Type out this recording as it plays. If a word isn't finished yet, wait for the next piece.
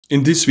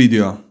In this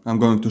video, I'm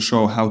going to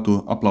show how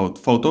to upload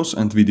photos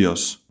and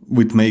videos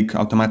with Make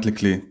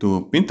automatically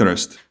to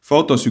Pinterest.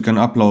 Photos you can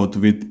upload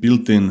with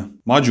built-in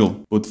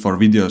module, but for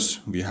videos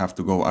we have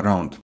to go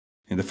around.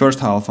 In the first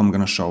half, I'm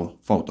gonna show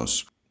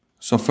photos.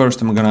 So first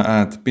I'm gonna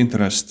add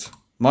Pinterest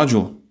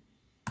module,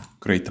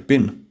 create a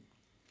pin,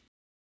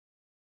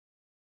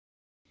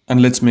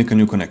 and let's make a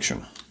new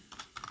connection.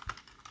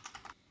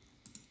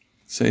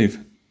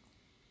 Save.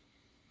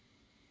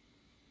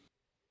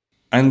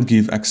 And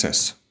give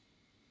access.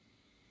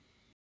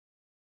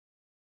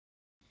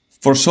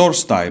 For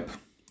source type,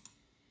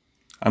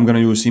 I'm gonna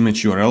use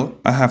image URL.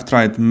 I have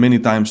tried many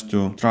times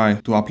to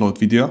upload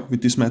video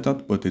with this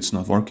method, but it's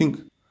not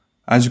working.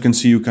 As you can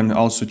see, you can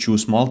also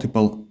choose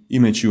multiple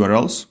image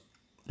URLs.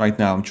 Right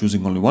now I'm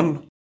choosing only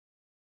one.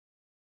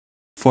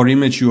 For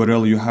image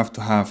URL, you have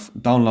to have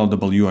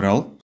downloadable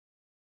URL.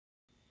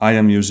 I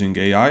am using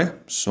AI,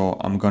 so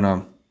I'm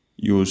gonna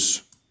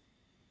use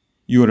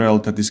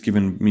URL that is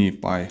given me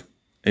by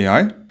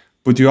AI.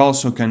 But you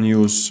also can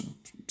use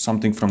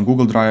something from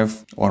Google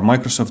Drive or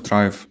Microsoft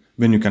Drive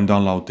when you can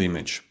download the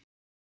image.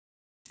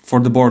 For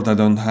the board, I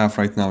don't have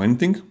right now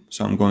anything,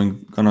 so I'm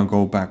gonna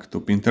go back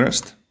to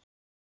Pinterest,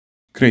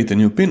 create a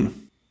new pin,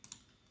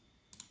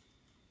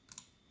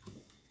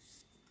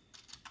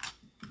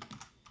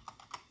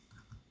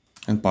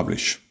 and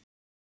publish.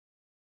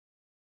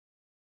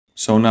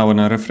 So now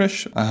when I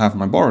refresh, I have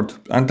my board,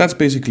 and that's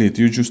basically it.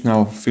 You just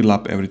now fill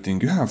up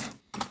everything you have.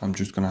 I'm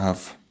just gonna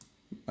have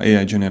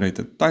AI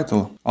generated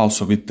title,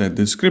 also with the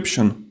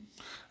description,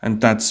 and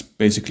that's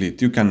basically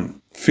it. You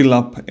can fill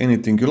up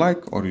anything you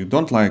like or you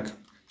don't like.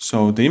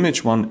 So the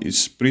image one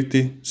is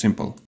pretty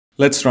simple.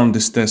 Let's run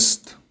this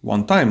test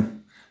one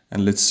time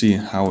and let's see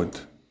how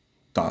it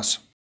does.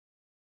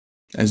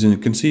 As you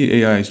can see,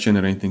 AI is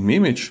generating me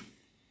image,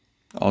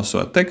 also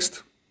a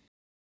text,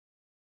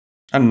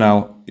 and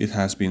now it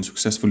has been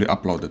successfully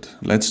uploaded.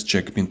 Let's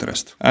check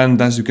Pinterest. And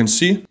as you can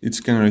see,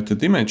 it's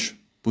generated image.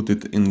 Put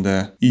it in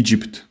the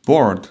Egypt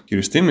board.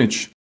 Here's the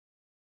image,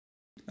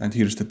 and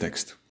here's the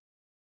text.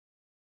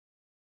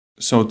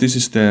 So this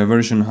is the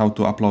version how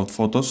to upload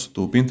photos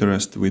to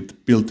Pinterest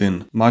with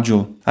built-in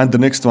module. And the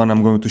next one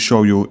I'm going to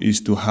show you is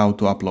to how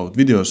to upload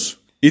videos.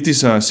 It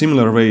is a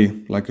similar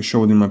way like I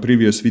showed in my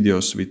previous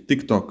videos with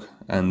TikTok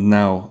and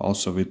now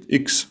also with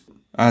X.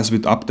 As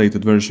with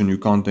updated version, you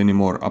can't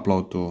anymore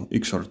upload to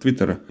X or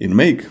Twitter in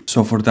Make.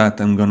 So for that,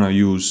 I'm gonna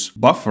use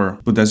Buffer.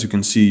 But as you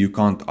can see, you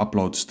can't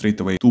upload straight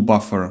away to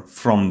Buffer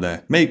from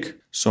the Make.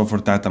 So for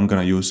that, I'm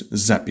gonna use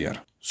Zapier.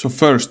 So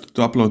first,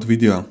 to upload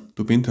video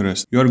to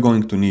Pinterest, you are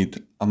going to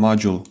need a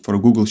module for a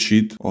Google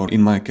Sheet, or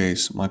in my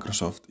case,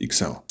 Microsoft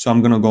Excel. So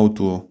I'm gonna go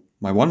to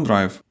my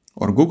OneDrive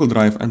or Google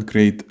Drive and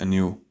create a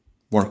new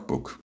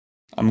workbook.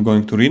 I'm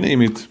going to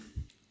rename it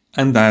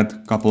and add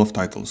a couple of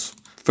titles.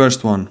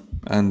 First one,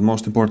 and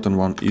most important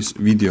one, is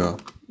video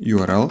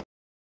URL,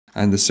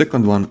 and the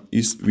second one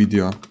is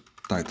video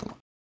title.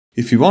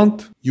 If you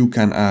want, you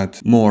can add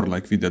more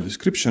like video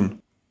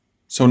description.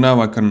 So now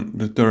I can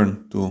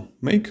return to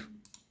Make,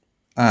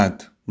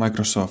 add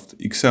Microsoft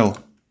Excel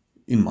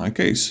in my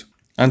case,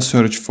 and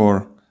search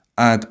for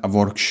add a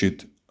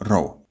worksheet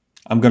row.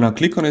 I'm gonna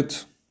click on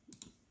it.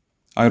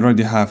 I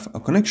already have a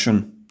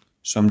connection,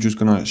 so I'm just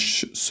gonna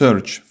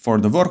search for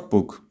the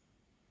workbook,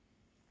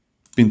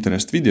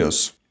 Pinterest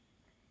videos,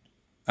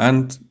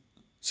 and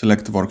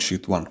select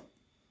worksheet 1.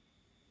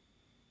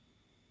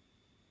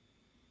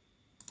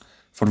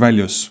 For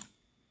values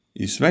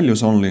is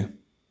values only,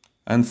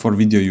 and for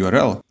video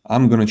URL,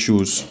 I'm gonna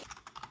choose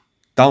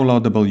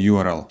downloadable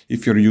URL.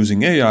 If you're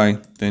using AI,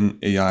 then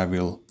AI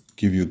will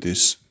give you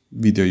this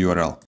video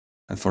URL.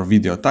 And for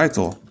video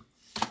title,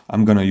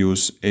 I'm gonna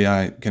use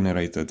AI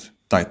generated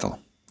title.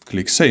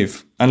 Click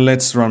Save, and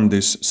let's run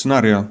this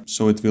scenario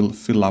so it will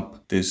fill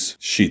up this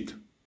sheet.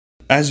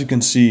 As you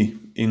can see,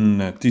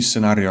 in this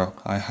scenario,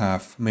 I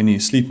have many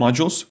sleep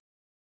modules,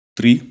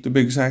 3 to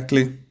be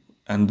exactly,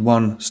 and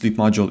one sleep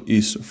module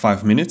is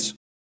 5 minutes.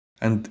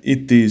 And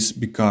it is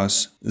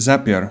because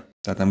Zapier,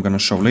 that I'm gonna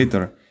show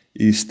later,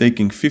 is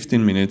taking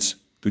 15 minutes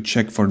to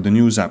check for the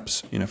new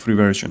apps in a free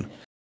version.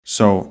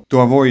 So to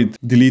avoid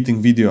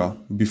deleting video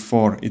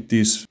before it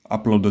is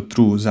uploaded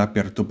through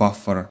Zapier to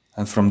Buffer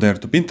and from there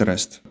to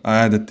Pinterest, I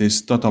added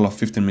this total of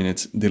 15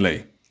 minutes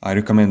delay. I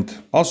recommend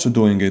also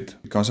doing it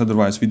because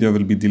otherwise video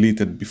will be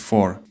deleted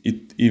before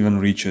it even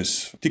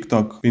reaches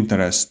TikTok,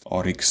 Pinterest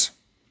or X.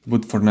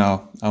 But for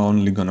now, I'm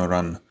only gonna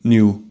run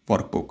new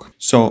workbook.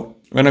 So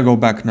when I go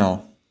back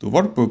now to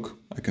workbook,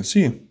 I can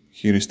see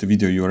here is the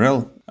video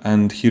URL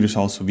and here is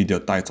also video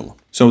title.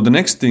 So the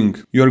next thing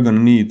you're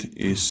gonna need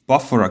is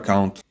Buffer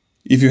account.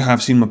 If you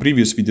have seen my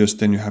previous videos,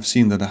 then you have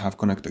seen that I have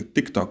connected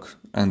TikTok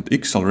and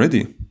X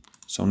already.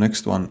 So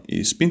next one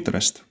is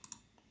Pinterest.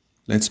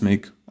 Let's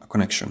make a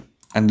connection.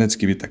 And let's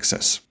give it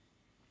access.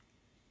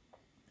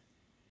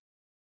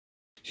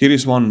 Here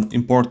is one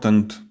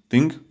important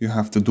thing you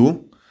have to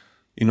do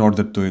in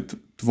order to it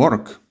to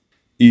work,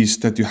 is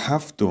that you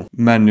have to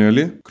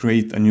manually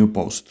create a new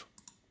post.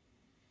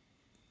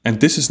 And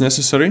this is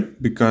necessary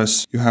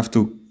because you have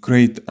to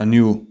create a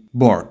new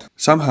board.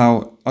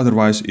 Somehow,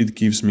 otherwise it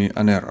gives me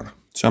an error.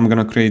 So I'm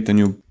gonna create a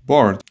new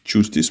board,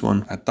 choose this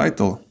one, add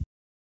title,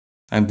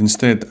 and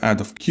instead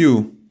of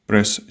queue,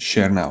 press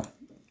share now.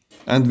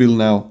 And we'll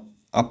now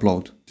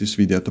upload this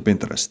video to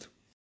Pinterest.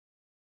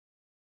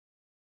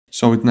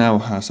 So it now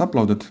has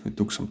uploaded, it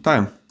took some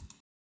time.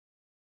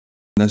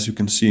 And as you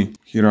can see,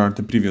 here are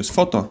the previous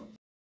photo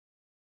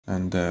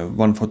and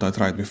one photo I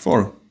tried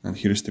before. And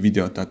here is the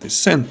video that is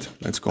sent.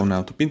 Let's go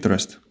now to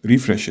Pinterest,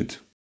 refresh it.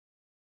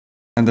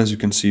 And as you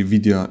can see,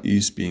 video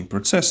is being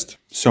processed.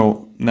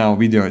 So now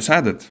video is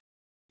added.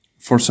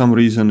 For some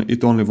reason,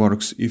 it only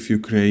works if you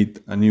create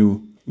a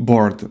new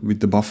board with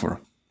the buffer.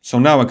 So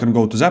now I can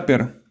go to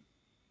Zapier.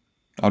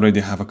 I already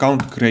have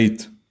account,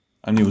 create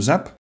a new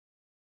Zap.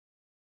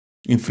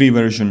 In free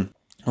version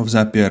of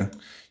Zapier,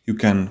 you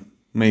can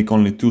make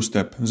only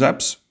 2-step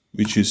Zaps,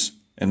 which is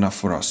enough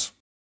for us.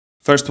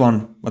 First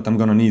one, what I'm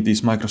gonna need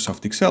is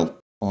Microsoft Excel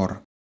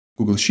or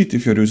Google Sheet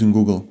if you're using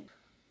Google.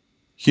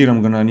 Here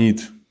I'm gonna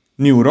need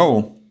new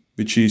row,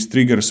 which is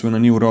triggers when a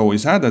new row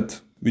is added,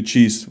 which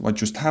is what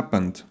just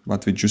happened,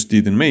 what we just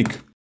didn't make.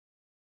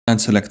 And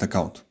select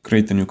account,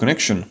 create a new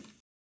connection,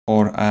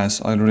 or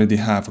as I already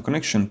have a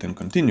connection, then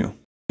continue.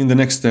 In the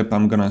next step,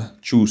 I'm gonna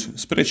choose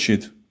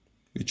spreadsheet,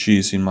 which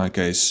is in my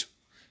case,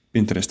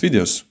 Pinterest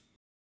videos,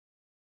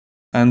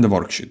 and the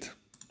worksheet.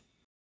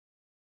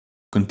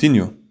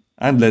 Continue,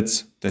 and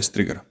let's test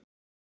trigger.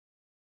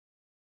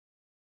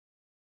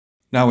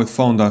 Now it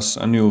found us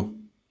a new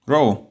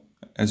row.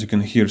 As you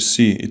can here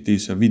see, it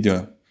is a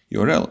video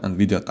URL and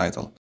video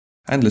title.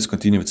 And let's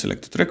continue with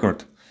selected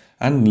record.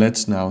 And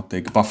let's now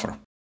take buffer.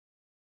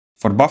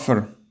 For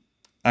buffer,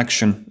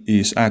 action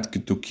is add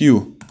to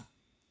queue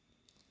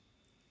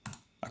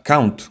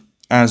account.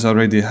 As I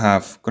already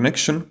have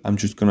connection, I'm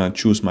just gonna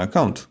choose my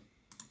account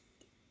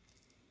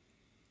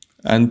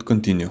and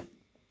continue.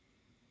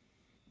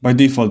 By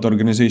default,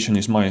 organization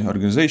is my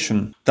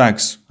organization.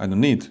 Tags, I don't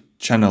need.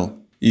 Channel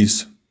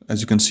is, as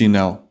you can see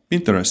now,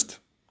 Pinterest.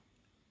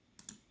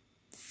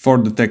 For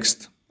the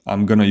text,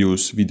 I'm gonna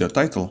use video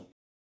title.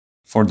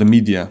 For the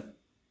media,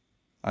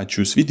 I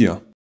choose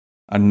video.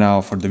 And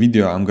now for the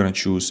video, I'm gonna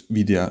choose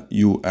video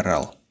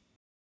URL.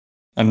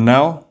 And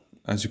now,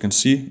 as you can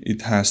see,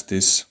 it has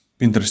this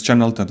Pinterest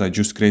channel that I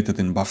just created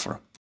in buffer.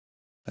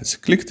 Let's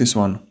click this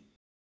one.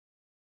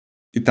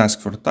 It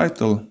asks for a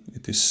title.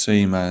 It is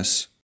same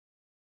as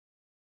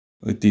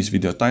it is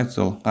video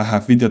title. I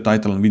have video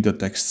title and video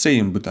text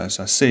same, but as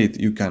I said,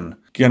 you can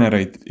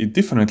generate it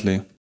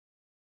differently.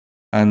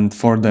 And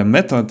for the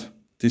method,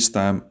 this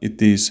time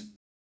it is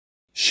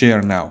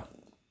share now.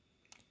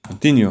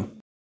 Continue.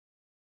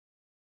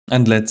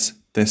 And let's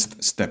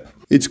test step.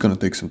 It's gonna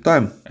take some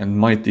time and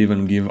might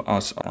even give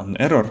us an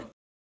error.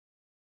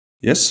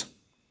 Yes,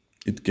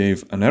 it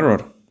gave an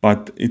error,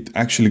 but it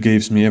actually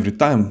gives me every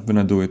time when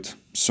I do it.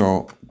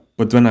 So,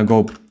 but when I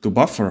go to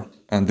buffer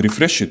and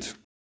refresh it,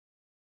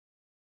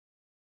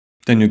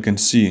 then you can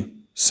see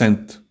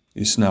sent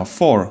is now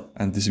 4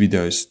 and this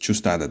video is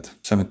just added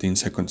 17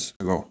 seconds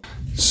ago.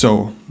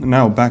 So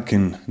now back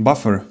in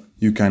buffer,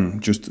 you can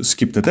just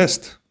skip the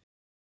test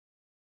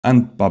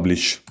and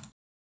publish.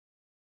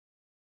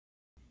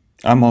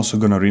 I'm also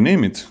gonna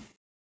rename it.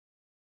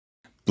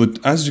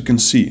 But as you can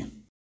see,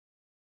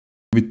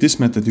 with this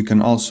method you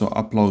can also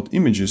upload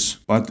images,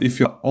 but if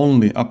you're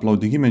only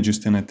uploading images,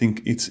 then I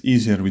think it's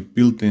easier with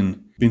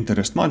built-in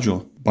Pinterest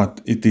module,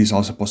 but it is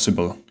also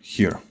possible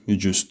here. You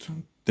just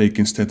take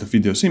instead of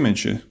videos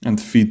image and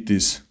feed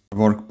this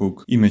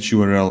workbook image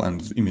URL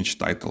and image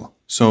title.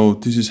 So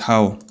this is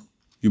how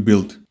you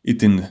build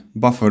it in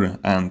Buffer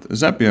and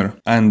Zapier.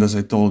 And as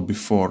I told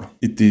before,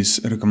 it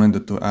is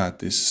recommended to add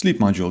these sleep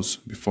modules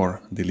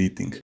before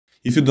deleting.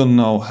 If you don't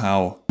know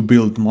how to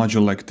build a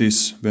module like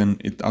this when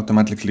it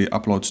automatically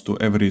uploads to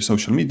every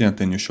social media,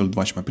 then you should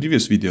watch my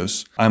previous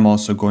videos. I'm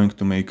also going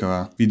to make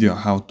a video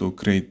how to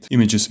create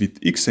images with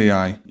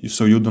XAI,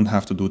 so you don't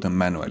have to do them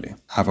manually.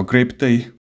 Have a great day.